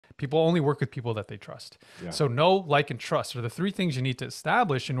People only work with people that they trust. Yeah. So know, like, and trust are the three things you need to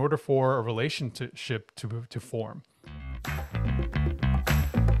establish in order for a relationship to form.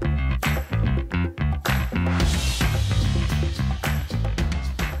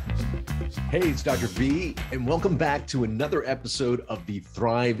 Hey, it's Dr. V, and welcome back to another episode of the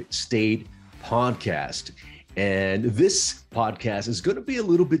Thrive State podcast. And this podcast is going to be a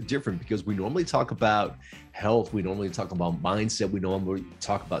little bit different because we normally talk about health, we normally talk about mindset, we normally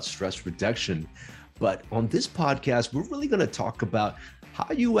talk about stress reduction. But on this podcast, we're really going to talk about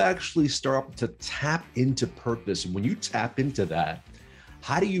how you actually start to tap into purpose. And when you tap into that,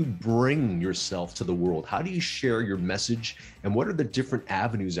 how do you bring yourself to the world? How do you share your message? And what are the different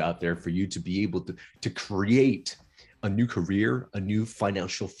avenues out there for you to be able to create a new career, a new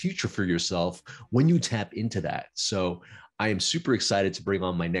financial future for yourself when you tap into that? So I am super excited to bring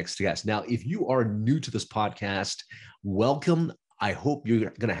on my next guest. Now, if you are new to this podcast, welcome. I hope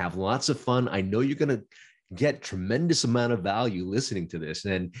you're going to have lots of fun. I know you're going to get tremendous amount of value listening to this.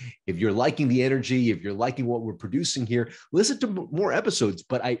 And if you're liking the energy, if you're liking what we're producing here, listen to more episodes.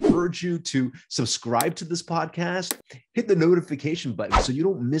 But I urge you to subscribe to this podcast, hit the notification button so you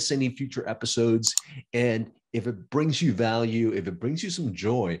don't miss any future episodes. And if it brings you value, if it brings you some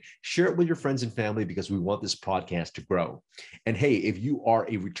joy, share it with your friends and family because we want this podcast to grow. And hey, if you are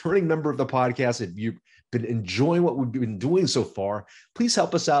a returning member of the podcast, if you've been enjoying what we've been doing so far, please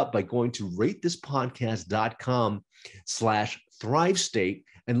help us out by going to ratethispodcast.com/thrivestate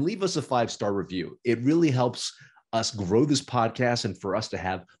and leave us a 5-star review. It really helps us grow this podcast and for us to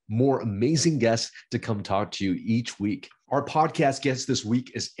have more amazing guests to come talk to you each week. Our podcast guest this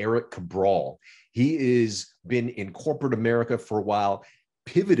week is Erik Cabral. He has been in corporate America for a while,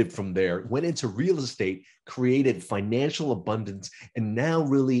 pivoted from there, went into real estate, created financial abundance, and now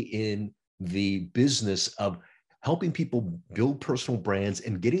really in the business of helping people build personal brands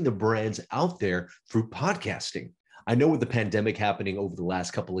and getting the brands out there through podcasting. I know with the pandemic happening over the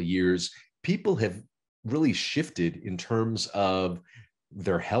last couple of years, people have really shifted in terms of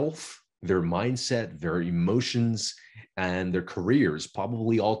their health, their mindset, their emotions, and their careers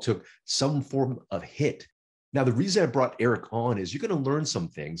probably all took some form of hit. Now, the reason I brought Erik on is you're going to learn some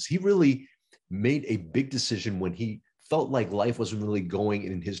things. He really made a big decision when he felt like life wasn't really going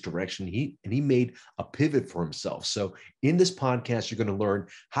in his direction. He made a pivot for himself. So in this podcast, you're going to learn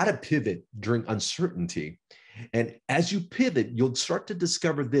how to pivot during uncertainty. And as you pivot, you'll start to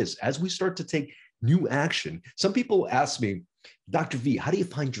discover this. As we start to take new action, some people ask me, Dr. V, how do you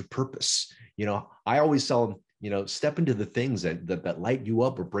find your purpose? I always tell them, step into the things that light you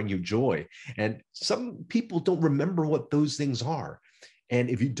up or bring you joy. And some people don't remember what those things are. And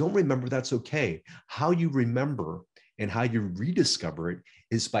if you don't remember, that's okay. How you remember and how you rediscover it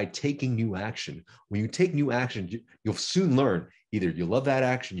is by taking new action. When you take new action, you'll soon learn either you love that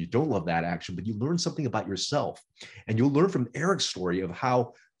action, you don't love that action, but you learn something about yourself. And you'll learn from Erik's story of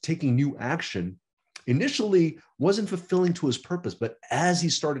how taking new action initially wasn't fulfilling to his purpose, but as he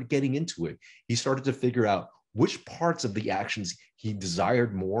started getting into it, he started to figure out which parts of the actions he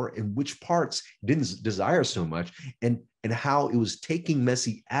desired more and which parts he didn't desire so much, and how it was taking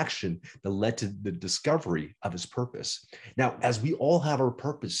messy action that led to the discovery of his purpose. Now, as we all have our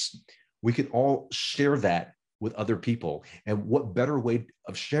purpose, we can all share that with other people. And what better way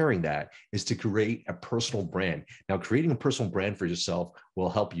of sharing that is to create a personal brand. Now, creating a personal brand for yourself will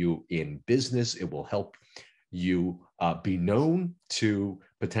help you in business. It will help you be known to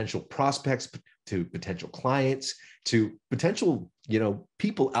potential prospects, to potential clients, to potential,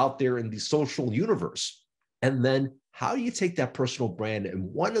 people out there in the social universe. And then how do you take that personal brand?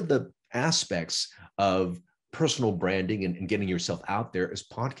 And one of the aspects of personal branding and getting yourself out there is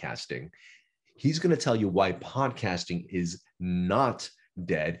podcasting. He's going to tell you why podcasting is not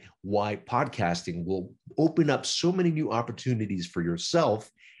dead, why podcasting will open up so many new opportunities for yourself.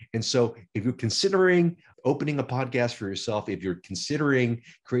 And so if you're considering opening a podcast for yourself, if you're considering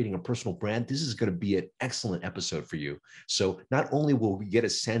creating a personal brand, this is going to be an excellent episode for you. So not only will we get a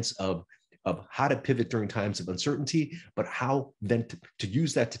sense of how to pivot during times of uncertainty, but how then to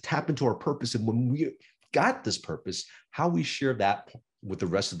use that to tap into our purpose. And when we got this purpose, how we share that with the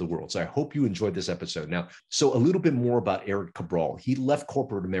rest of the world. So I hope you enjoyed this episode. Now, so a little bit more about Erik Cabral. He left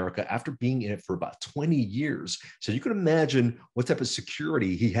corporate America after being in it for about 20 years. So you can imagine what type of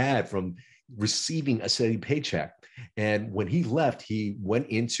security he had from receiving a steady paycheck. And when he left, he went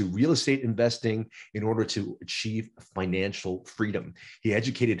into real estate investing in order to achieve financial freedom. He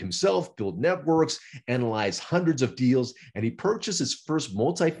educated himself, built networks, analyzed hundreds of deals, and he purchased his first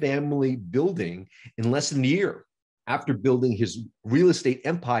multifamily building in less than a year. After building his real estate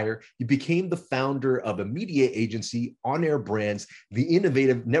empire, he became the founder of a media agency, On Air Brands, the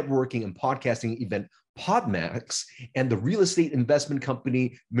innovative networking and podcasting event PodMAX, and the real estate investment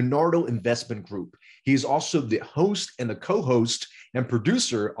company Mindado Investment Group. He is also the host and the co-host and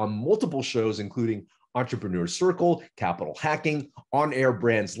producer on multiple shows, including Entrepreneur Circle, Capital Hacking, On Air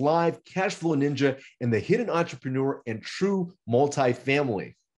Brands Live, Cashflow Ninja, and The Hidden Entrepreneur and True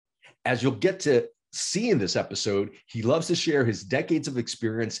MultiFamily. As you'll get to see in this episode, he loves to share his decades of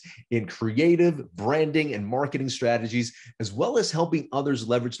experience in creative branding and marketing strategies, as well as helping others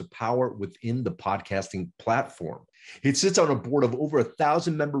leverage the power within the podcasting platform. He sits on a board of over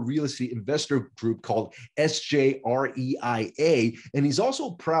 1,000-member real estate investor group called SJREIA, and he's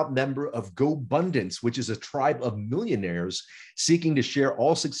also a proud member of GoBundance, which is a tribe of millionaires seeking to share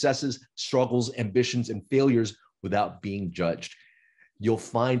all successes, struggles, ambitions, and failures without being judged. You'll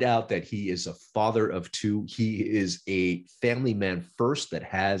find out that he is a father of two. He is a family man first that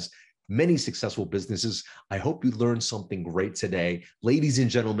has many successful businesses. I hope you learned something great today. Ladies and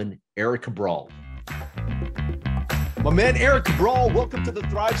gentlemen, Erik Cabral. My man, Erik Cabral, welcome to the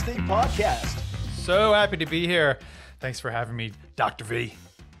Thrive State Podcast. So happy to be here. Thanks for having me, Dr. V.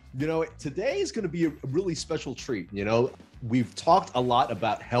 You know, today is going to be a really special treat. You know, we've talked a lot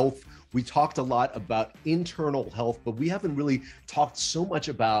about health. We talked a lot about internal health, but we haven't really talked so much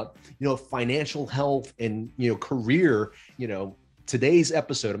about, financial health and, career. Today's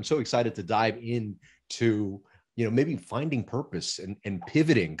episode, I'm so excited to dive into, maybe finding purpose and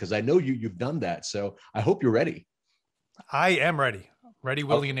pivoting, because I know you've done that. So I hope you're ready. I am ready. Ready,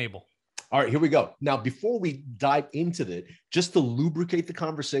 willing, and able. All right, here we go. Now, before we dive into it, just to lubricate the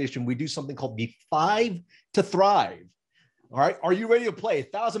conversation, we do something called the 5 to Thrive. All right, are you ready to play?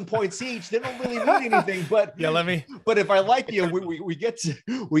 1,000 points each. They don't really mean anything, but yeah, let me. But if I like you, we get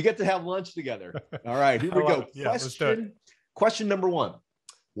to have lunch together. All right, here we go. Yeah, question number 1: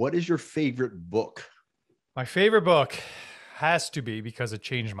 what is your favorite book? My favorite book has to be, because it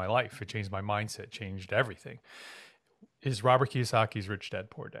changed my life. It changed my mindset. Changed everything. Is Robert Kiyosaki's Rich Dad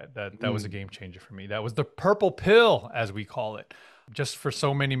Poor Dad. That was a game changer for me. That was the purple pill, as we call it. Just for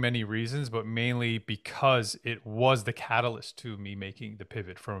so many reasons, but mainly because it was the catalyst to me making the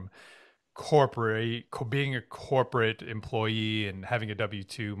pivot from being a corporate employee and having a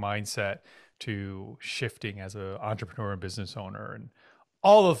W-2 mindset to shifting as an entrepreneur and business owner and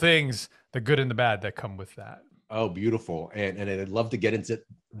all the things, the good and the bad that come with that. Oh, beautiful. And I'd love to get into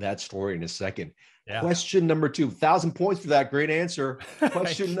that story in a second. Yeah. Question number 2, 1,000 points for that. Great answer.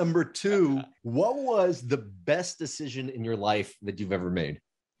 Question number 2, what was the best decision in your life that you've ever made?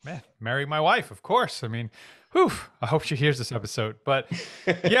 Man, marry my wife, of course. I mean, I hope she hears this episode. But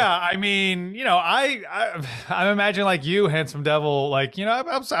yeah, I mean, I imagine like you, handsome devil, like, I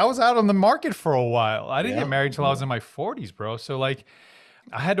was out on the market for a while. I didn't get married until I was in my 40s, bro. So like,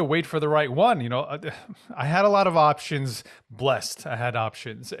 I had to wait for the right one. I had a lot of options. Blessed, I had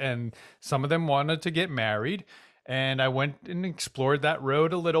options, and some of them wanted to get married. And I went and explored that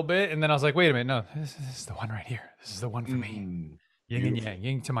road a little bit. And then I was like, wait a minute, no, this is the one right here. This is the one for me. Yin and yang,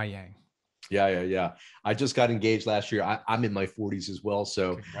 yin to my yang. Yeah. I just got engaged last year. I'm in my 40s as well,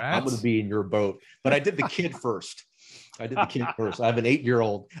 so congrats. I'm going to be in your boat. But I did the kid first. I have an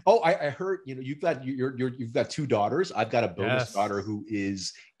 8-year-old. Oh, I heard, you've got 2 daughters. I've got a bonus daughter who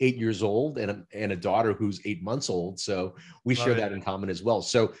is 8 years old and a daughter who's 8 months old. So we share that in common as well.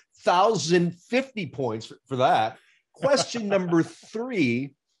 So 1,050 points for that. Question number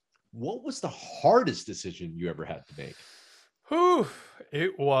 3, what was the hardest decision you ever had to make?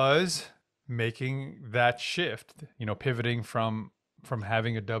 It was making that shift, pivoting from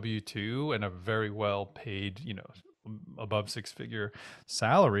having a W-2 and a very well paid, above 6-figure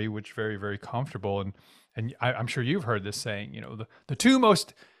salary, which very, very comfortable. And I'm sure you've heard this saying, the 2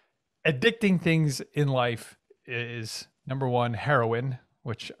 most addicting things in life is, number 1, heroin,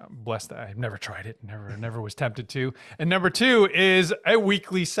 which I'm blessed that I've never tried it, never was tempted to. And number 2 is a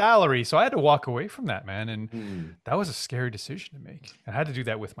weekly salary. So I had to walk away from that, man. And that was a scary decision to make. I had to do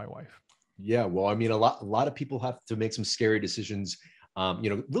that with my wife. Yeah. Well, I mean, a lot of people have to make some scary decisions,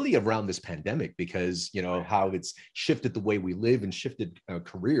 really around this pandemic, because, how it's shifted the way we live and shifted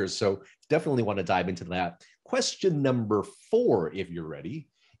careers. So definitely want to dive into that. Question number 4, if you're ready,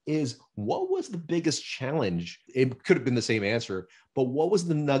 is what was the biggest challenge? It could have been the same answer, but what was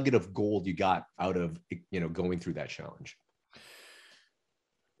the nugget of gold you got out of, going through that challenge?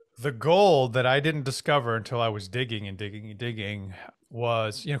 The gold that I didn't discover until I was digging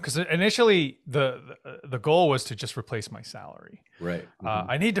was, because initially the goal was to just replace my salary. Right.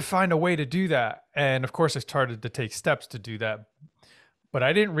 I need to find a way to do that. And of course I started to take steps to do that, but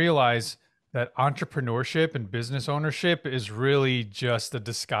I didn't realize that entrepreneurship and business ownership is really just a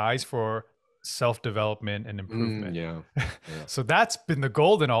disguise for self-development and improvement. Yeah. Yeah. So that's been the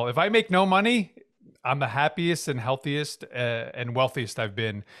goal and all. If I make no money, I'm the happiest and healthiest and wealthiest I've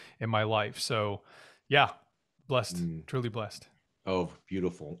been in my life. So yeah, blessed, Mm. truly blessed. Oh,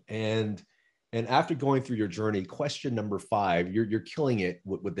 beautiful. And after going through your journey, question number 5, you're killing it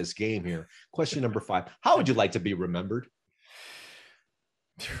with this game here. Question number 5, how would you like to be remembered?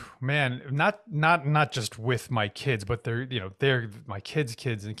 Man, not just with my kids, but they're my kids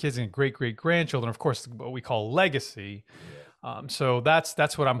and great grandchildren. Of course, what we call legacy. So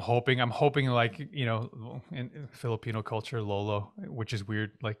that's what I'm hoping. I'm hoping, like, in Filipino culture, Lolo, which is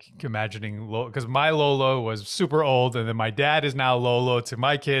weird, like imagining Lolo, because my Lolo was super old, and then my dad is now Lolo to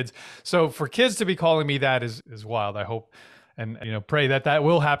my kids. So for kids to be calling me that is wild. I hope and pray that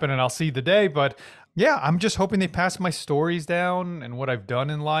will happen, and I'll see the day. But yeah, I'm just hoping they pass my stories down and what I've done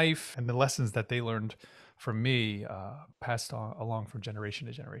in life and the lessons that they learned from me, passed on along from generation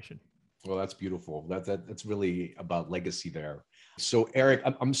to generation. Well, that's beautiful. That's really about legacy there. So, Erik,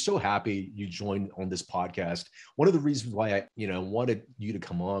 I'm so happy you joined on this podcast. One of the reasons why I wanted you to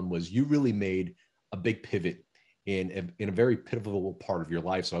come on was you really made a big pivot in a very pivotal part of your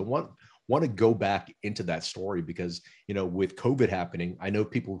life. So I want to go back into that story because with COVID happening, I know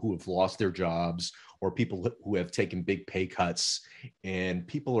people who have lost their jobs or people who have taken big pay cuts, and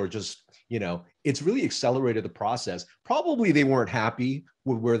people are just it's really accelerated the process. Probably they weren't happy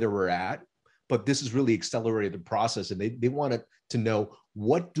with where they were at, but this has really accelerated the process, and they wanted to know,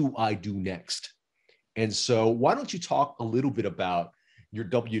 what do I do next? And so why don't you talk a little bit about your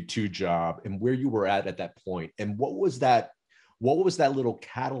W-2 job and where you were at that point, and what was that little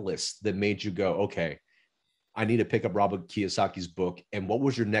catalyst that made you go, okay, I need to pick up Robert Kiyosaki's book, and what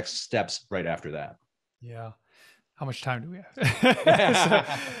was your next steps right after that? Yeah. How much time do we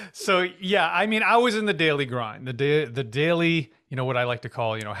have? so yeah, I mean, I was in the daily grind, the daily, what I like to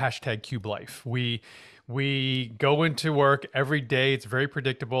call, hashtag cube life. We go into work every day. It's very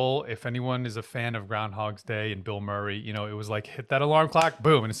predictable. If anyone is a fan of Groundhog's Day and Bill Murray, it was like, hit that alarm clock,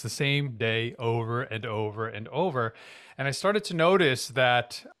 boom, and it's the same day over and over and over. And I started to notice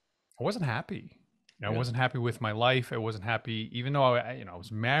that I wasn't happy. I wasn't happy with my life. I wasn't happy, even though I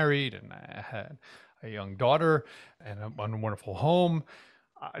was married and I had a young daughter and a wonderful home.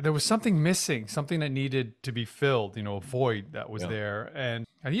 There was something missing, something that needed to be filled, a void that was there. And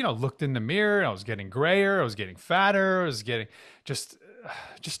I, looked in the mirror, and I was getting grayer, I was getting fatter, I was getting just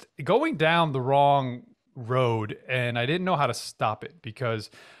going down the wrong road. And I didn't know how to stop it because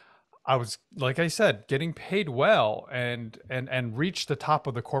I was, like I said, getting paid well and reached the top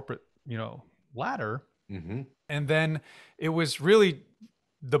of the corporate, ladder. Mm-hmm. And then it was really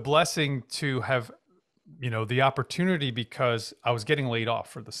the blessing to have the opportunity, because I was getting laid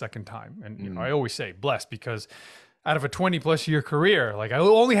off for the second time. And I always say blessed, because out of a 20+ year career, like, it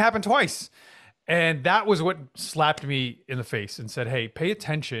only happened twice. And that was what slapped me in the face and said, hey, pay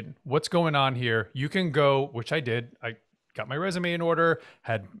attention. What's going on here? You can go, which I did. I got my resume in order,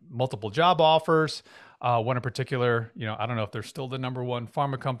 had multiple job offers. One in particular, I don't know if they're still the number one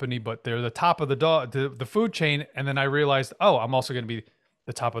pharma company, but they're the top of the food chain. And then I realized, oh, I'm also going to be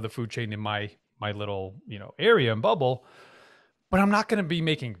the top of the food chain in my little, area and bubble, but I'm not going to be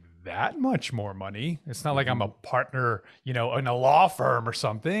making that much more money. It's not like I'm a partner, in a law firm or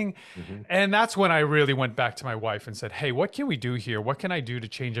something. And that's when I really went back to my wife and said, hey, what can we do here? What can I do to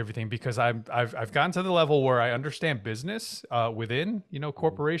change everything? Because I've gotten to the level where I understand business within,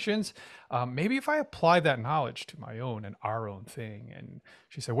 corporations. Maybe if I apply that knowledge to my own and our own thing. And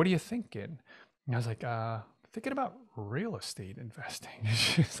she said, what are you thinking? And I was like, thinking about real estate investing.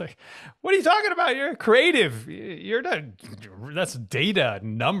 She's like, what are you talking about? You're creative. You're not, that's data,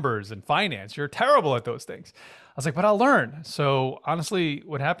 numbers, and finance. You're terrible at those things. I was like, but I'll learn. So honestly,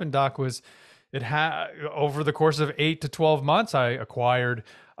 what happened, Doc, was over the course of 8 to 12 months, I acquired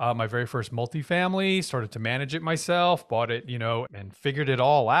my very first multifamily, started to manage it myself, bought it, and figured it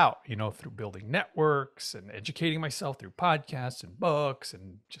all out, through building networks and educating myself through podcasts and books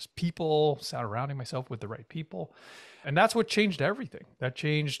and just people, surrounding myself with the right people. And that's what changed everything. That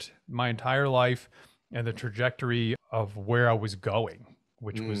changed my entire life and the trajectory of where I was going,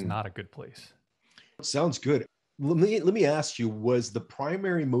 which was not a good place. Sounds good. Let me ask you, was the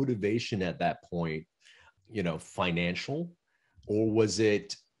primary motivation at that point, financial,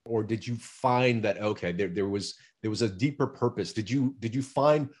 or did you find that, okay, there was a deeper purpose? Did you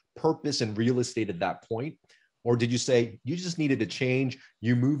find purpose in real estate at that point? Or did you say you just needed to change,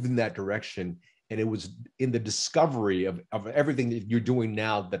 you moved in that direction, and it was in the discovery of everything that you're doing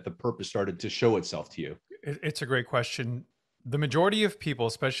now that the purpose started to show itself to you? It's a great question. The majority of people,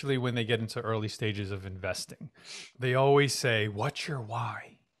 especially when they get into early stages of investing, they always say, what's your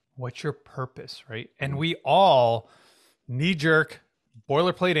why? What's your purpose, right? And we all knee-jerk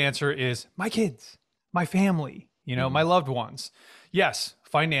boilerplate answer is my kids, my family, my loved ones. Yes,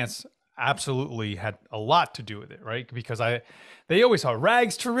 finance absolutely had a lot to do with it, right? Because they always saw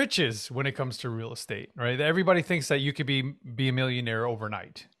rags to riches when it comes to real estate, right? Everybody thinks that you could be a millionaire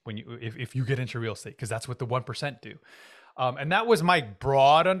overnight if you get into real estate, because that's what the 1% do. And that was my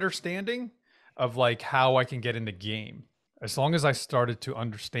broad understanding of like how I can get in the game. As long as I started to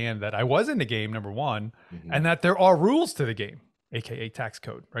understand that I was in the game, number one, and that there are rules to the game, AKA tax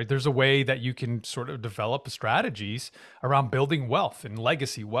code, right? There's a way that you can sort of develop strategies around building wealth and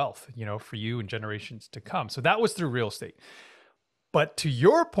legacy wealth, for you and generations to come. So that was through real estate. But to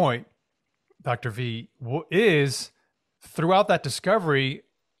your point, Dr. V, is throughout that discovery,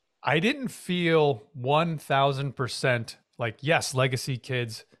 I didn't feel 1000% like, yes, legacy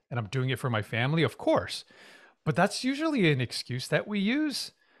kids, and I'm doing it for my family, of course. But that's usually an excuse that we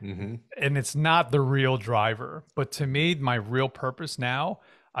use. And it's not the real driver. But to me, my real purpose now,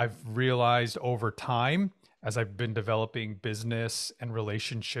 I've realized over time, as I've been developing business and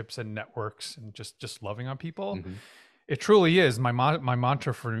relationships and networks and just loving on people, it truly is my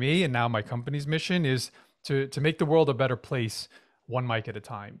mantra for me. And now my company's mission is to make the world a better place, one mic at a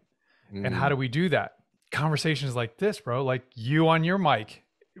time. And how do we do that? Conversations like this, bro, like you on your mic,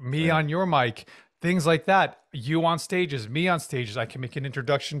 me on your mic, things like that. You on stages, me on stages. I can make an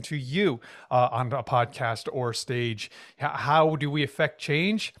introduction to you on a podcast or stage. How do we affect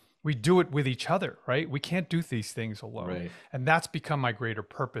change? We do it with each other, right? We can't do these things alone. Right. And that's become my greater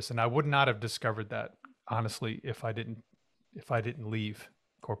purpose. And I would not have discovered that, honestly, if I didn't leave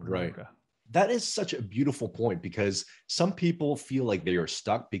corporate America. That is such a beautiful point, because some people feel like they are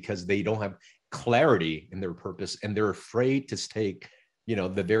stuck because they don't have clarity in their purpose and they're afraid to take,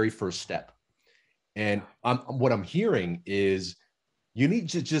 the very first step. And what I'm hearing is you need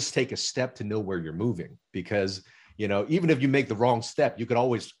to just take a step to know where you're moving, because, even if you make the wrong step, you could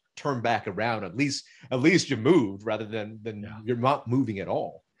always turn back around. At least you moved rather than you're not moving at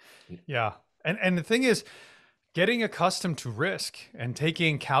all. Yeah. And the thing is, getting accustomed to risk and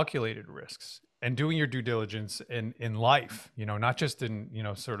taking calculated risks and doing your due diligence in life, not just in,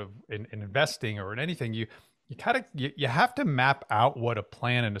 sort of in investing or in anything, you have to map out what a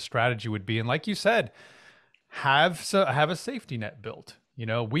plan and a strategy would be. And like you said, have a safety net built.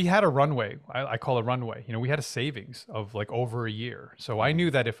 We had a runway. I call it runway. We had a savings of like over a year. So I knew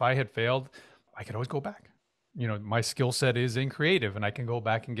that if I had failed, I could always go back. My skill set is in creative and I can go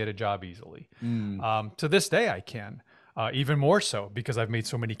back and get a job easily. To this day, I can, even more so because I've made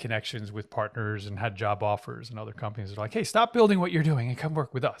so many connections with partners and had job offers and other companies that are like, hey, stop building what you're doing and come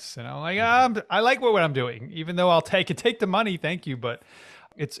work with us. And I'm like, I like what I'm doing, even though I'll take the money. Thank you. But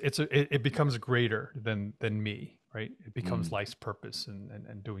it becomes greater than me, right? It becomes life's purpose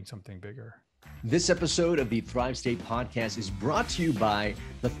and doing something bigger. This episode of the Thrive State podcast is brought to you by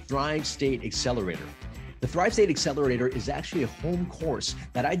the Thrive State Accelerator. The Thrive State Accelerator is actually a home course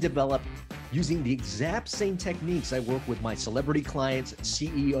that I developed using the exact same techniques I work with my celebrity clients,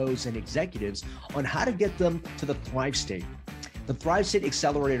 CEOs, and executives on how to get them to the Thrive State. The Thrive State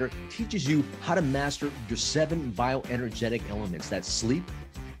Accelerator teaches you how to master your 7 bioenergetic elements. That's sleep,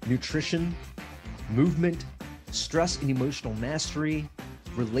 nutrition, movement, stress and emotional mastery,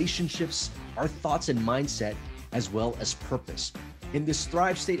 relationships, our thoughts and mindset, as well as purpose. In this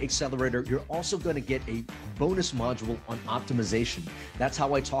Thrive State Accelerator, you're also going to get a bonus module on optimization. That's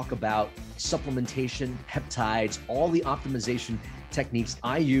how I talk about supplementation, peptides, all the optimization techniques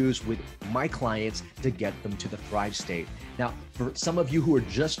I use with my clients to get them to the Thrive State. Now, for some of you who are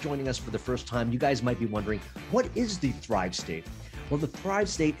just joining us for the first time, you guys might be wondering, what is the Thrive State? Well, the Thrive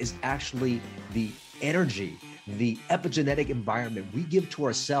State is actually the energy, the epigenetic environment we give to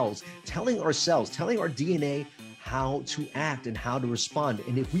ourselves, telling our DNA how to act and how to respond.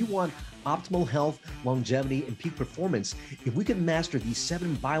 And if we want optimal health, longevity, and peak performance, if we can master these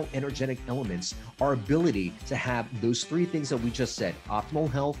 7 bioenergetic elements, our ability to have those 3 things that we just said, optimal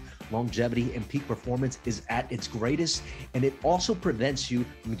health, longevity, and peak performance, is at its greatest. And it also prevents you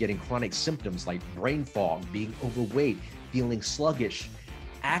from getting chronic symptoms like brain fog, being overweight, feeling sluggish,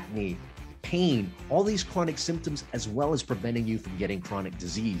 acne, pain, all these chronic symptoms, as well as preventing you from getting chronic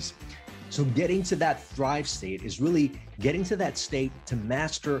disease. So getting to that Thrive State is really getting to that state to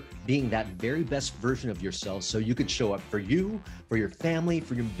master being that very best version of yourself so you could show up for you, for your family,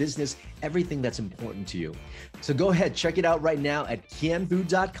 for your business, everything that's important to you. So go ahead, check it out right now at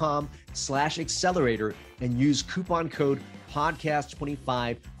kianvu.com/accelerator and use coupon code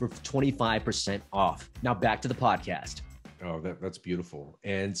podcast25 for 25% off. Now back to the podcast. Oh, that's beautiful.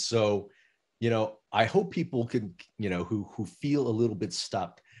 And so, I hope people can, who feel a little bit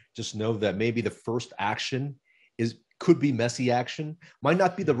stuck, just know that maybe the first action could be messy action, might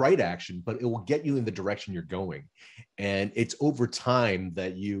not be the right action, but it will get you in the direction you're going. And it's over time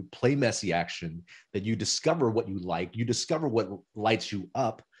that you play messy action, that you discover what you like, you discover what lights you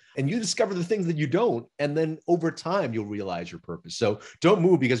up, and you discover the things that you don't. And then over time, you'll realize your purpose. So don't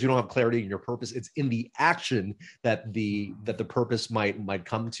move because you don't have clarity in your purpose. It's in the action that the purpose might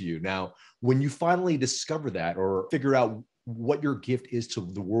come to you. Now, when you finally discover that or figure out what your gift is to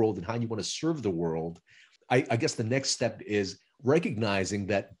the world and how you want to serve the world, I guess the next step is recognizing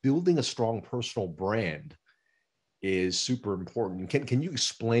that building a strong personal brand is super important. Can you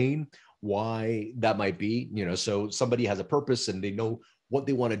explain why that might be? So somebody has a purpose and they know what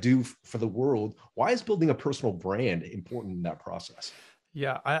they want to do for the world. Why is building a personal brand important in that process?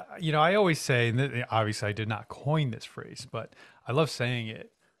 Yeah, I always say, and obviously I did not coin this phrase, but I love saying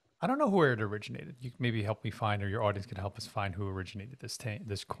it. I don't know where it originated. You can maybe help me find, or your audience can help us find who originated this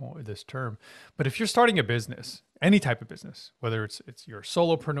term. But if you're starting a business, any type of business, whether it's you're a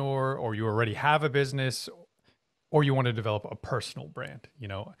solopreneur or you already have a business, or you want to develop a personal brand,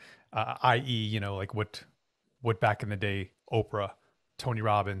 i.e., like what back in the day, Oprah, Tony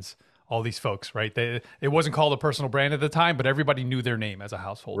Robbins, all these folks, right? It wasn't called a personal brand at the time, but everybody knew their name as a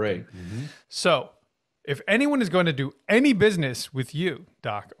household name. Mm-hmm. So if anyone is going to do any business with you,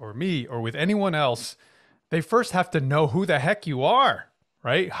 Doc, or me, or with anyone else, they first have to know who the heck you are,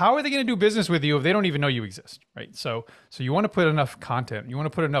 right? How are they going to do business with you if they don't even know you exist, right? So you want to put enough content, you want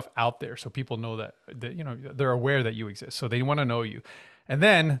to put enough out there so people know that they're aware that you exist. So they want to know you. And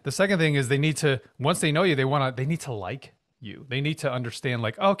then the second thing is they need to, once they know you, they need to like you. They need to understand,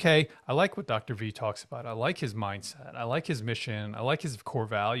 like, okay, I like what Dr. V talks about. I like his mindset. I like his mission. I like his core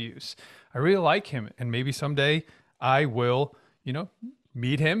values. I really like him. And maybe someday I will,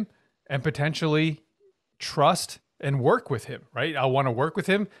 meet him and potentially trust and work with him, right? I want to work with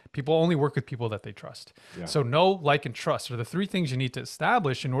him. People only work with people that they trust. Yeah. So know, like, and trust are the three things you need to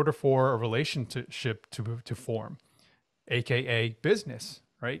establish in order for a relationship to form, AKA business,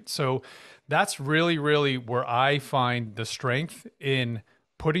 right? So that's really, really where I find the strength in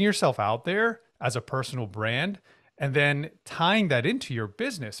putting yourself out there as a personal brand and then tying that into your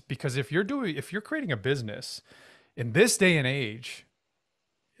business. Because if you're creating a business in this day and age,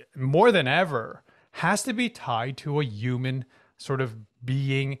 more than ever, has to be tied to a human sort of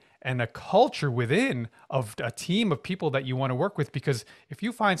being and a culture within of a team of people that you want to work with. Because if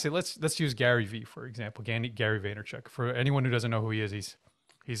you find, say, let's use Gary V, for example, Gary Vaynerchuk. For anyone who doesn't know who he is,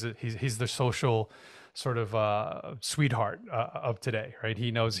 he's the social sort of sweetheart of today, right?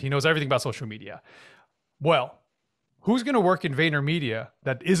 He knows everything about social media. Well, who's going to work in VaynerMedia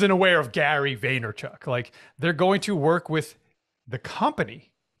that isn't aware of Gary Vaynerchuk? Like, they're going to work with the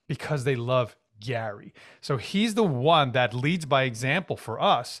company because they love Gary. So he's the one that leads by example for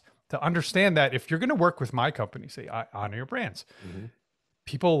us to understand that if you're going to work with my company, say, I Honor Your Brands, mm-hmm.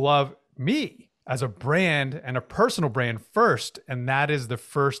 people love me as a brand and a personal brand first. And that is the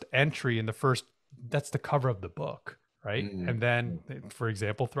first entry and that's the cover of the book, right? Mm-hmm. And then, for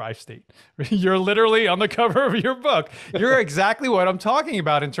example, Thrive State. You're literally on the cover of your book. You're exactly what I'm talking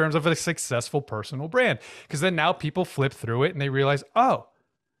about in terms of a successful personal brand. Because then now people flip through it and they realize, oh,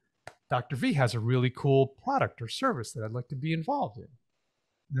 Dr. V has a really cool product or service that I'd like to be involved in.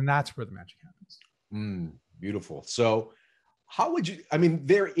 And that's where the magic happens. Beautiful. So how would you,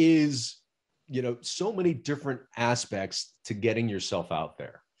 there is, so many different aspects to getting yourself out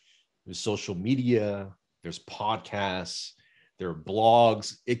there. There's social media, there's podcasts, there are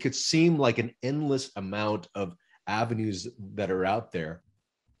blogs. It could seem like an endless amount of avenues that are out there.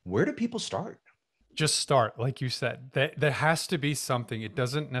 Where do people start? Just start, like you said. There has to be something. It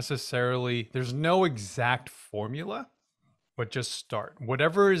doesn't necessarily, there's no exact formula, but just start.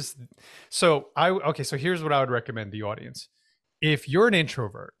 Whatever is, so here's what I would recommend the audience. If you're an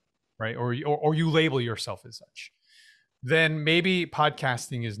introvert, right, or you label yourself as such, then maybe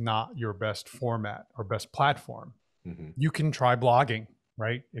podcasting is not your best format or best platform. Mm-hmm. You can try blogging,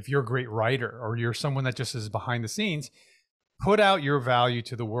 right? If you're a great writer or you're someone that just is behind the scenes, put out your value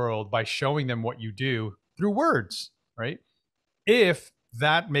to the world by showing them what you do through words, right? If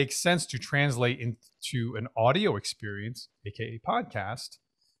that makes sense to translate into an audio experience, AKA podcast,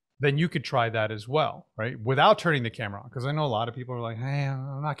 then you could try that as well, right? Without turning the camera on. Because I know a lot of people are like, hey,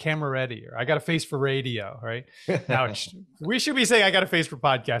 I'm not camera ready, or I got a face for radio, right? Now, we should be saying I got a face for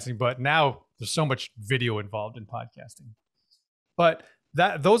podcasting, but now there's so much video involved in podcasting. But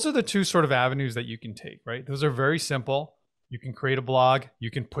those are the two sort of avenues that you can take, right? Those are very simple. You can create a blog.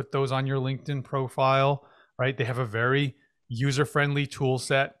 You can put those on your LinkedIn profile, right? They have a very user-friendly tool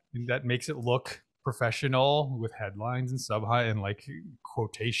set that makes it look professional with headlines and and like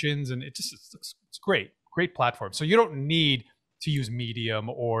quotations, and it's great platform. So you don't need to use Medium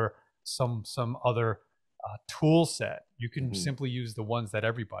or some other tool set. You can simply use the ones that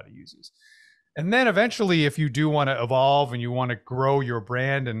everybody uses. And then eventually, if you do want to evolve and you want to grow your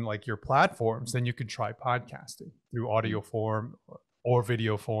brand and like your platforms, then you can try podcasting through audio form or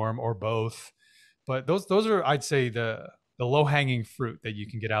video form or both. But those are, I'd say, the low hanging fruit that you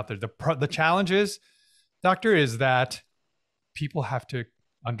can get out there. The challenge is, Doctor, is that people have to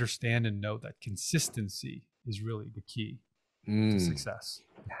understand and know that consistency is really the key to success.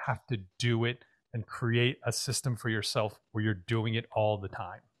 You have to do it and create a system for yourself where you're doing it all the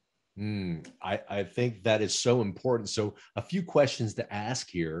time. I think that is so important. So a few questions to ask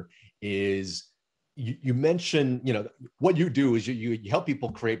here is, you mentioned, what you do is you help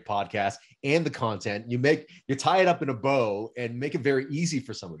people create podcasts and the content. You tie it up in a bow and make it very easy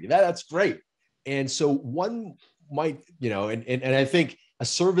for somebody. That's great. And so one might, and I think a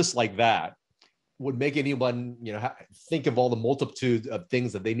service like that would make anyone, think of all the multitude of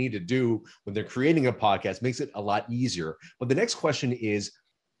things that they need to do when they're creating a podcast, makes it a lot easier. But the next question is,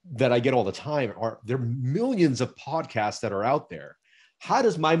 that I get all the time, are there millions of podcasts that are out there? How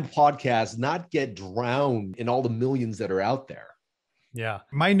does my podcast not get drowned in all the millions that are out there? Yeah.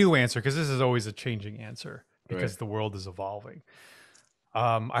 My new answer, because this is always a changing answer because the world is evolving.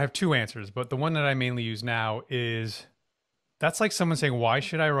 I have two answers, but the one that I mainly use now is, that's like someone saying, why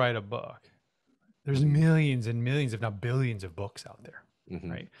should I write a book? There's millions and millions, if not billions of books out there,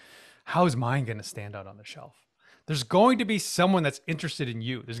 right? How is mine going to stand out on the shelf? There's going to be someone that's interested in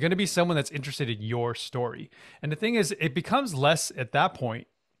you. There's going to be someone that's interested in your story. And the thing is, it becomes less at that point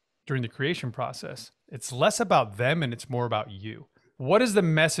during the creation process. It's less about them and it's more about you. What is the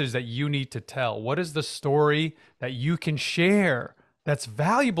message that you need to tell? What is the story that you can share that's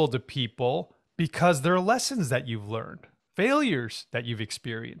valuable to people because there are lessons that you've learned, failures that you've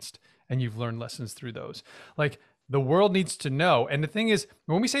experienced, and you've learned lessons through those. Like, the world needs to know. And the thing is,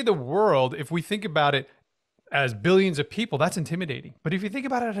 when we say the world, if we think about it as billions of people, that's intimidating. But if you think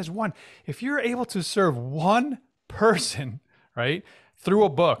about it as one, if you're able to serve one person, right, through a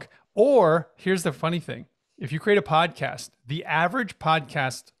book, or here's the funny thing, if you create a podcast, the average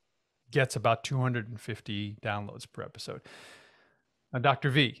podcast gets about 250 downloads per episode. Now, Dr.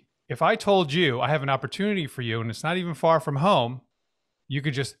 V, if I told you I have an opportunity for you and it's not even far from home, you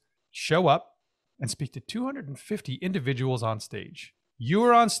could just show up and speak to 250 individuals on stage. You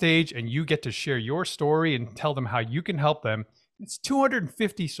are on stage and you get to share your story and tell them how you can help them. It's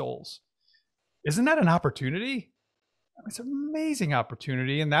 250 souls. Isn't that an opportunity? It's an amazing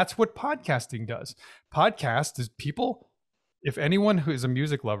opportunity. And that's what podcasting does. Podcast is people, if anyone who is a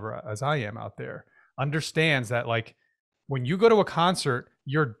music lover, as I am out there, understands that, like, when you go to a concert,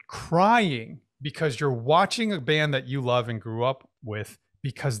 you're crying because you're watching a band that you love and grew up with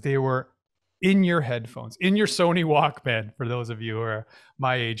because they were in your headphones, in your Sony Walkman, for those of you who are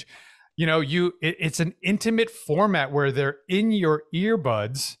my age. It's an intimate format where they're in your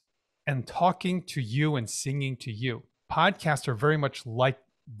earbuds and talking to you and singing to you. Podcasts are very much like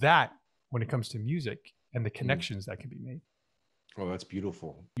that when it comes to music and the connections that can be made. Oh, that's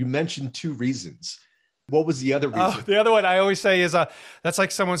beautiful. You mentioned two reasons. What was the other reason? Oh, the other one I always say is, that's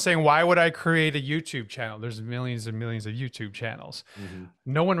like someone saying, why would I create a YouTube channel? There's millions and millions of YouTube channels.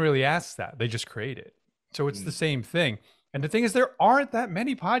 No one really asks that. They just create it. So it's the same thing. And the thing is, there aren't that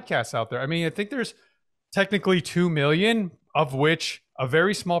many podcasts out there. I mean, I think there's technically 2 million, of which a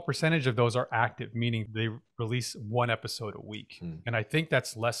very small percentage of those are active, meaning they release one episode a week. And I think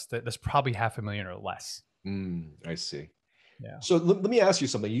that's probably 500,000 or less. I see. Yeah. So let me ask you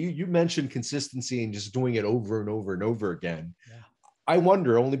something. You mentioned consistency and just doing it over and over and over again. Yeah. I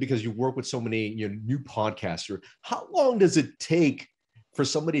wonder, only because you work with so many new podcasters, how long does it take for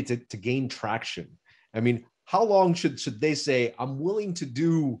somebody to gain traction? I mean, how long should they say, I'm willing to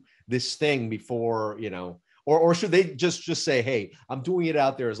do this thing before, or should they just say, hey, I'm doing it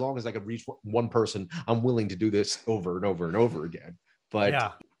out there, as long as I can reach one person, I'm willing to do this over and over and over again. But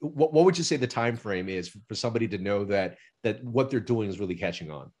yeah. What would you say the time frame is for somebody to know that what they're doing is really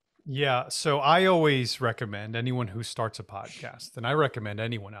catching on? Yeah. So I always recommend anyone who starts a podcast, and I recommend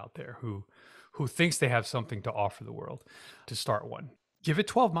anyone out there who thinks they have something to offer the world, to start one. Give it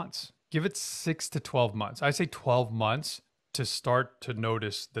 12 months. Give it 6 to 12 months. I say 12 months to start to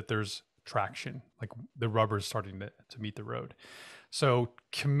notice that there's traction, like the rubber's starting to meet the road. So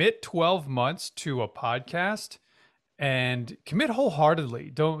commit 12 months to a podcast. And commit wholeheartedly.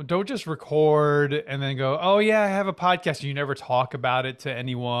 Don't just record and then go, oh yeah, I have a podcast. You never talk about it to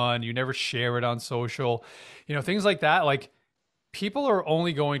anyone. You never share it on social, things like that. Like, people are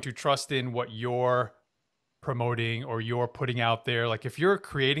only going to trust in what you're promoting or you're putting out there. Like if you're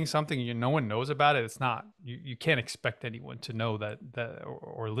creating something and no one knows about it, it's not, you can't expect anyone to know that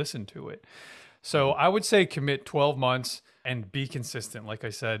or listen to it. So I would say commit 12 months and be consistent. Like I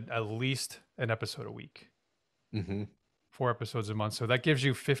said, at least an episode a week, 4 episodes a month. So that gives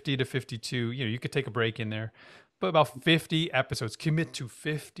you 50 to 52. You could take a break in there, but about 50 episodes. Commit to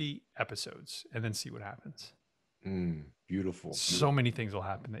 50 episodes and then see what happens. Beautiful. So many things will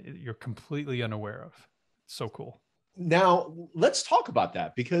happen that you're completely unaware of. So cool. Now let's talk about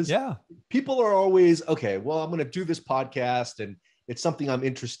that, because people are always, okay, well, I'm going to do this podcast and it's something I'm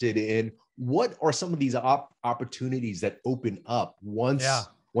interested in. What are some of these opportunities that open up once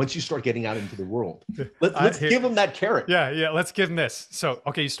you start getting out into the world? Let's give them that carrot. Yeah. Let's give them this. So,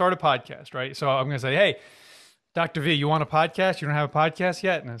 okay, you start a podcast, right? So I'm going to say, hey, Dr. V, you want a podcast? You don't have a podcast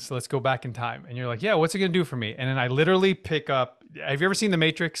yet? And so let's go back in time. And you're like, yeah, what's it going to do for me? And then I literally pick up, have you ever seen The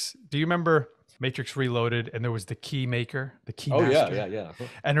Matrix? Do you remember Matrix Reloaded? And there was the key maker, the key master. Yeah.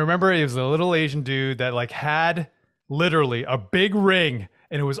 And remember, it was a little Asian dude that like had literally a big ring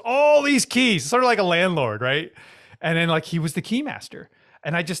and it was all these keys, sort of like a landlord, right? And then like he was the key master.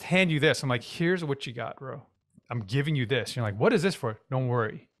 And I just hand you this. I'm like, here's what you got, bro. I'm giving you this. You're like, what is this for? Don't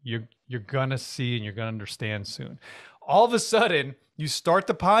worry. You're gonna see and you're gonna understand soon. All of a sudden, you start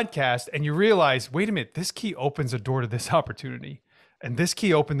the podcast and you realize, wait a minute, this key opens a door to this opportunity. And this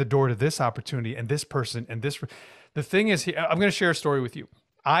key opened the door to this opportunity and this person and this. The thing is, I'm going to share a story with you.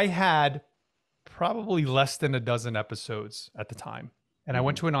 I had probably less than a dozen episodes at the time. And I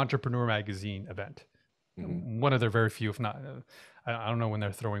went to an entrepreneur magazine event. One of their very few, if not, I don't know when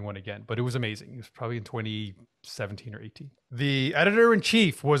they're throwing one again, but it was amazing. It was probably in 2017 or 18. The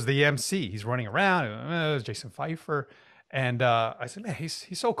editor-in-chief was the MC. He's running around. It was Jason Pfeiffer. And I said, man, he's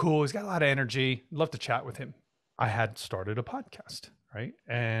so cool. He's got a lot of energy. I'd love to chat with him. I had started a podcast, right?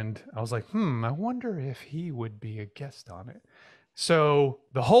 And I was like, I wonder if he would be a guest on it. So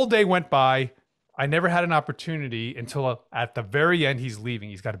the whole day went by. I never had an opportunity until at the very end, he's leaving.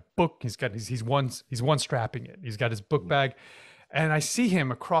 He's got a book. He's one strapping it. He's got his book bag. And I see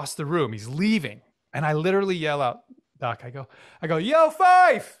him across the room. He's leaving. And I literally yell out, Doc, I go, yo,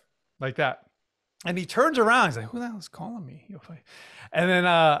 Fife, like that. And he turns around. He's like, who the hell is calling me? Yo, Fife. And then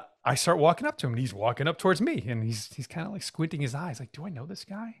I start walking up to him and he's walking up towards me and he's kind of like squinting his eyes. Like, do I know this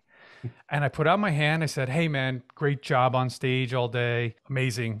guy? And I put out my hand. I said, hey man, great job on stage all day.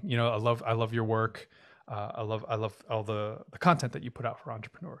 Amazing. I love your work. I love all the content that you put out for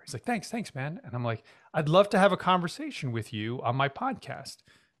Entrepreneur. He's like, thanks, man. And I'm like, I'd love to have a conversation with you on my podcast.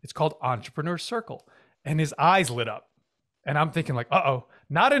 It's called Entrepreneur Circle. And his eyes lit up. And I'm thinking like,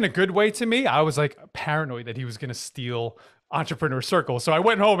 not in a good way to me. I was like paranoid that he was going to steal Entrepreneur Circle. So I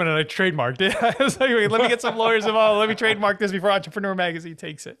went home and I trademarked it. I was like, wait, let me get some lawyers involved. Let me trademark this before Entrepreneur Magazine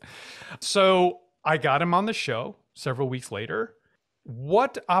takes it. So I got him on the show several weeks later.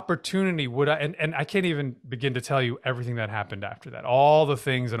 What opportunity would and I can't even begin to tell you everything that happened after that. All the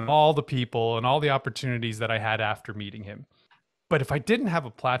things and all the people and all the opportunities that I had after meeting him. But if I didn't have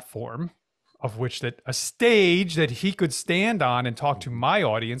a platform of which that a stage that he could stand on and talk to my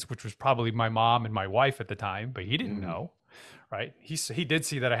audience, which was probably my mom and my wife at the time, but he didn't know. Right. He did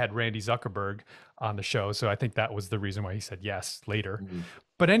see that I had Randy Zuckerberg on the show. So I think that was the reason why he said yes later.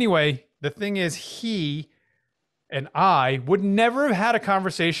 But anyway, the thing is, he and I would never have had a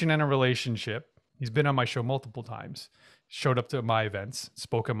conversation and a relationship. He's been on my show multiple times, showed up to my events,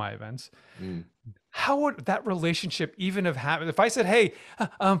 spoke at my events. How would that relationship even have happened? If I said, hey,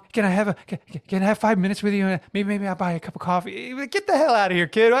 can I have 5 minutes with you? Maybe I'll buy a cup of coffee. Get the hell out of here,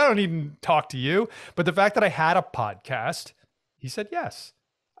 kid. I don't need to talk to you. But the fact that I had a podcast, he said yes.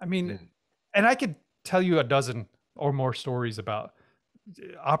 I mean, and I could tell you a dozen or more stories about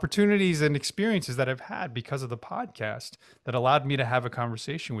opportunities and experiences that I've had because of the podcast that allowed me to have a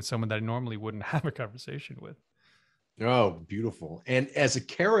conversation with someone that I normally wouldn't have a conversation with. Oh, beautiful. And as a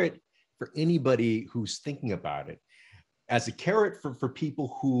carrot for anybody who's thinking about it, as a carrot for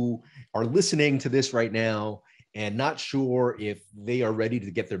people who are listening to this right now and not sure if they are ready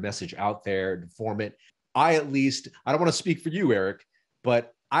to get their message out there and form it, I don't want to speak for you, Erik,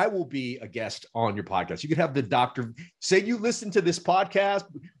 but I will be a guest on your podcast. You could have the doctor say you listen to this podcast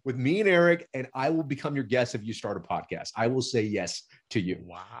with me and Erik, and I will become your guest if you start a podcast. I will say yes to you.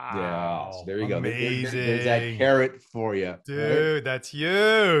 Wow. Yeah. So there you Amazing. go. There's that carrot for you. Dude, right? That's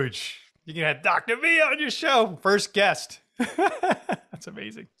huge. You can have Dr. V on your show. First guest. That's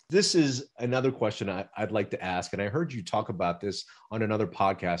amazing. This is another question I'd like to ask. And I heard you talk about this on another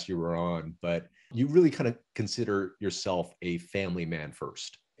podcast you were on, but you really kind of consider yourself a family man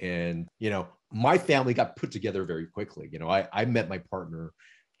first. And, my family got put together very quickly. I met my partner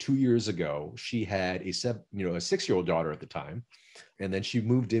 2 years ago. She had a 6-year-old daughter at the time. And then she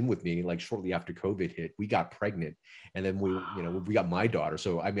moved in with me like shortly after COVID hit. We got pregnant, and then we got my daughter.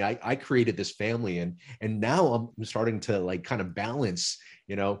 So I mean, I created this family, and now I'm starting to like kind of balance,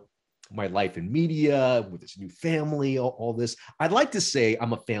 my life in media with this new family, all this. I'd like to say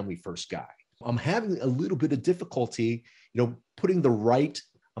I'm a family first guy. I'm having a little bit of difficulty, putting the right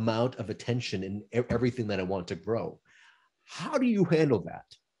amount of attention in everything that I want to grow. How do you handle that?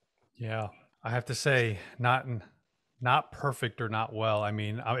 Yeah, I have to say, not perfect or not well. I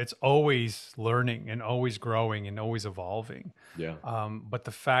mean, it's always learning and always growing and always evolving. Yeah. But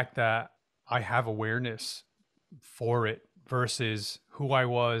the fact that I have awareness for it versus who I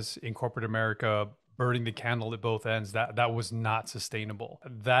was in corporate America, burning the candle at both ends, that was not sustainable.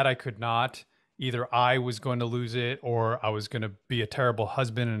 That I could not. Either I was going to lose it, or I was going to be a terrible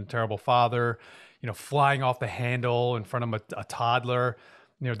husband and a terrible father, flying off the handle in front of a toddler.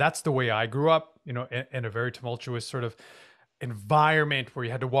 That's the way I grew up, in a very tumultuous sort of environment where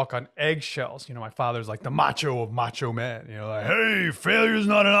you had to walk on eggshells. My father's like the macho of macho men, like, hey, failure's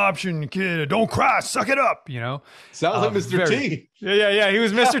not an option, kid. Don't cry, suck it up, Sounds like Mr. T. Yeah. He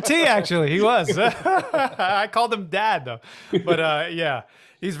was Mr. T, actually. He was. I called him Dad, though. But yeah,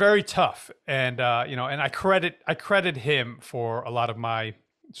 he's very tough. And, and I credit him for a lot of my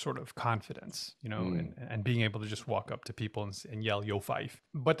sort of confidence, and being able to just walk up to people and yell, yo, Fife.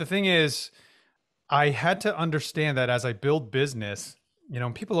 But the thing is, I had to understand that as I build business,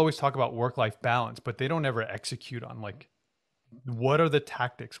 people always talk about work-life balance, but they don't ever execute on like, what are the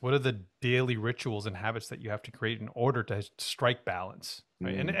tactics? What are the daily rituals and habits that you have to create in order to strike balance?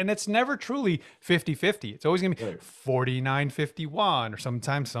 Right. And it's never truly 50-50. It's always going to be 49-51, or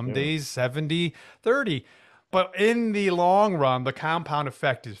sometimes some days 70-30. But in the long run, the compound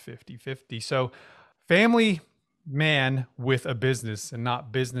effect is 50-50. So family man with a business and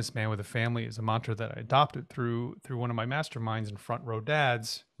not businessman with a family is a mantra that I adopted through one of my masterminds in Front Row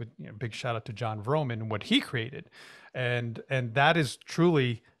Dads, with big shout out to John Vroman and what he created. And that is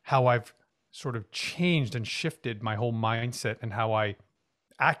truly how I've sort of changed and shifted my whole mindset, and how I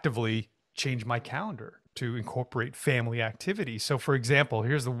actively change my calendar to incorporate family activities. So for example,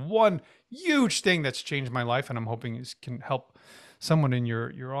 here's the one huge thing that's changed my life, and I'm hoping it can help someone in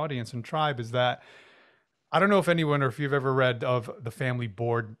your audience and tribe, is that I don't know if anyone, or if you've ever read of the family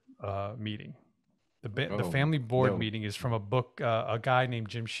board meeting. The family board meeting is from a book, a guy named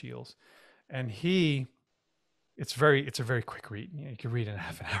Jim Shields, and it's a very quick read. You can read it in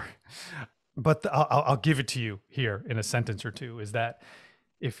half an hour, but I'll give it to you here in a sentence or two. Is that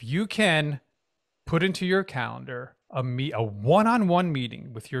if you can put into your calendar a one-on-one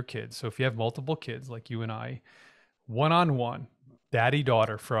meeting with your kids. So if you have multiple kids like you and I, one-on-one,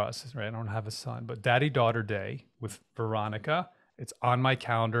 daddy-daughter for us, right? I don't have a son, but daddy-daughter day with Veronica. It's on my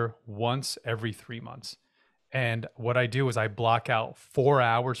calendar once every 3 months. And what I do is I block out 4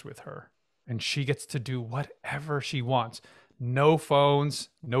 hours with her, and she gets to do whatever she wants. No phones,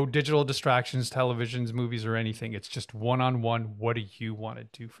 no digital distractions, televisions, movies, or anything. It's just one-on-one. What do you want to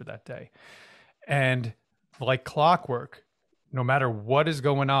do for that day? And like clockwork, no matter what is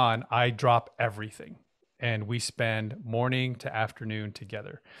going on, I drop everything, and we spend morning to afternoon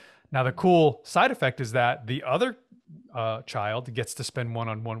together. Now, the cool side effect is that the other child gets to spend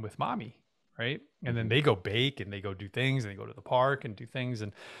one-on-one with mommy, right? And then they go bake and they go do things, and they go to the park and do things.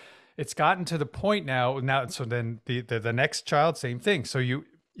 And it's gotten to the point now. So then the next child, same thing. So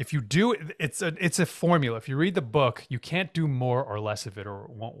if you do, it's a formula. If you read the book, you can't do more or less of it, or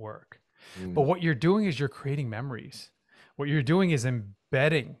it won't work. But what you're doing is you're creating memories. What you're doing is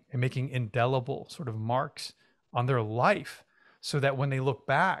embedding and making indelible sort of marks on their life, so that when they look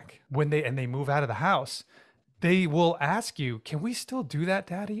back, when they move out of the house, they will ask you, can we still do that,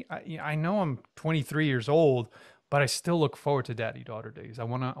 Daddy? I know I'm 23 years old, but I still look forward to daddy-daughter days. I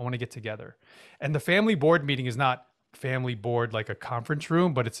want to get together. And the family board meeting is not family board like a conference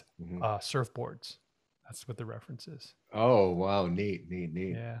room, but it's surfboards. That's what the reference is. Oh, wow. Neat.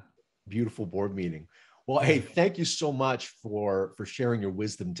 Yeah. Beautiful board meeting. Well, hey, thank you so much for sharing your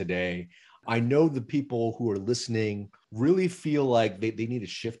wisdom today. I know the people who are listening really feel like they need a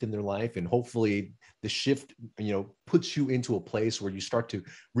shift in their life, and hopefully the shift, puts you into a place where you start to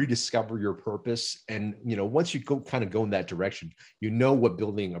rediscover your purpose. And, once you go in that direction, what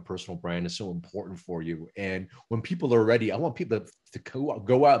building a personal brand is so important for you. And when people are ready, I want people to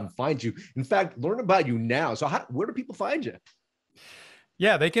go out and find you. In fact, learn about you now. So where do people find you?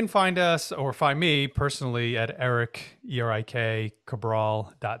 Yeah, they can find us, or find me personally, at Erik,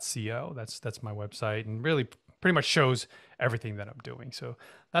 Cabral.co. That's my website. And really pretty much shows everything that I'm doing. So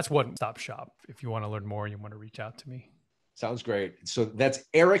that's one stop shop. If you want to learn more, you want to reach out to me. Sounds great. So that's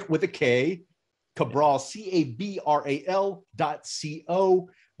Erik with a K, Cabral, CABRAL.co.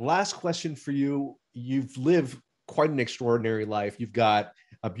 Last question for you. You've lived quite an extraordinary life. You've got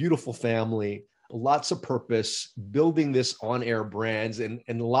a beautiful family, lots of purpose, building this on-air brands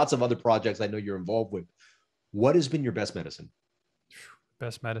and lots of other projects I know you're involved with. What has been your best medicine?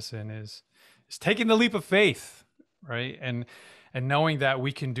 Best medicine is taking the leap of faith, right? And knowing that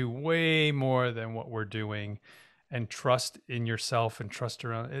we can do way more than what we're doing, and trust in yourself and trust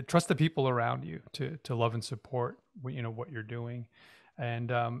the people around you to love and support what you're doing, and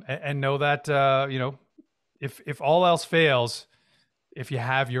know that if all else fails, if you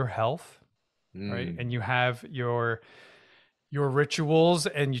have your health, right, and you have your rituals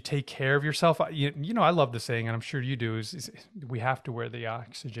and you take care of yourself, I love the saying, and I'm sure you do, is we have to wear the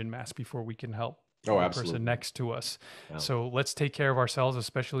oxygen mask before we can help the person next to us. Yeah. So let's take care of ourselves,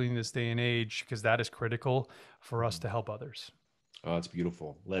 especially in this day and age, because that is critical for us to help others. Oh, that's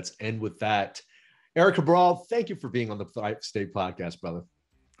beautiful. Let's end with that. Erik Cabral, thank you for being on the Thrive State podcast, brother.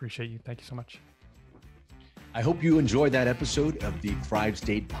 Appreciate you. Thank you so much. I hope you enjoyed that episode of the Thrive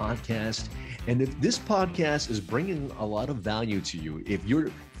State podcast. And if this podcast is bringing a lot of value to you, if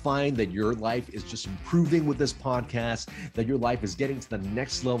you find that your life is just improving with this podcast, that your life is getting to the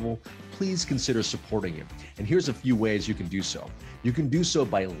next level, please consider supporting it. And here's a few ways you can do so. You can do so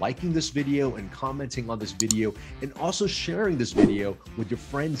by liking this video and commenting on this video, and also sharing this video with your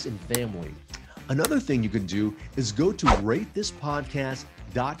friends and family. Another thing you can do is go to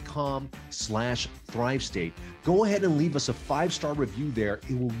ratethis.com/ThriveState. Go ahead and leave us a 5-star review there.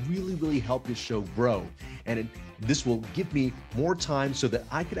 It will really, really help this show grow. And this will give me more time so that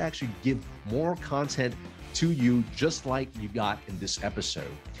I could actually give more content to you, just like you got in this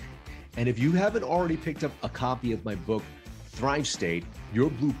episode. And if you haven't already picked up a copy of my book, Thrive State, Your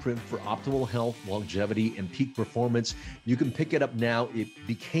Blueprint for Optimal Health, Longevity, and Peak Performance, you can pick it up now. It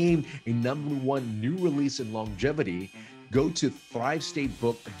became a #1 new release in longevity. Go to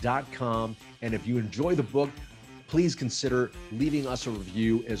thrivestatebook.com. And if you enjoy the book, please consider leaving us a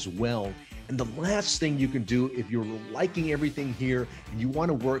review as well. And the last thing you can do, if you're liking everything here and you want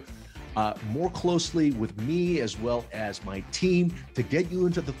to work more closely with me as well as my team to get you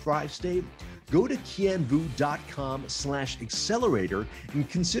into the Thrive State, go to kianvu.com/accelerator and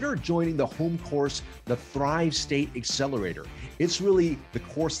consider joining the home course, the Thrive State Accelerator. It's really the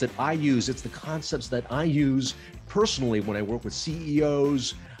course that I use. It's the concepts that I use personally when I work with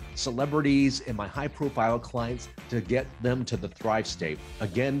CEOs, celebrities, and my high-profile clients to get them to the Thrive State.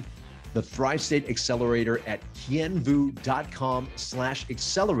 Again, the Thrive State Accelerator at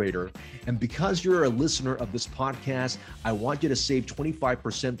kianvu.com/accelerator. And because you're a listener of this podcast, I want you to save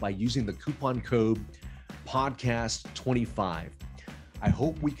 25% by using the coupon code podcast25. I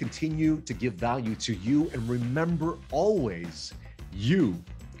hope we continue to give value to you. And remember always, you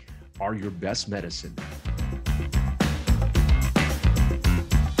are your best medicine.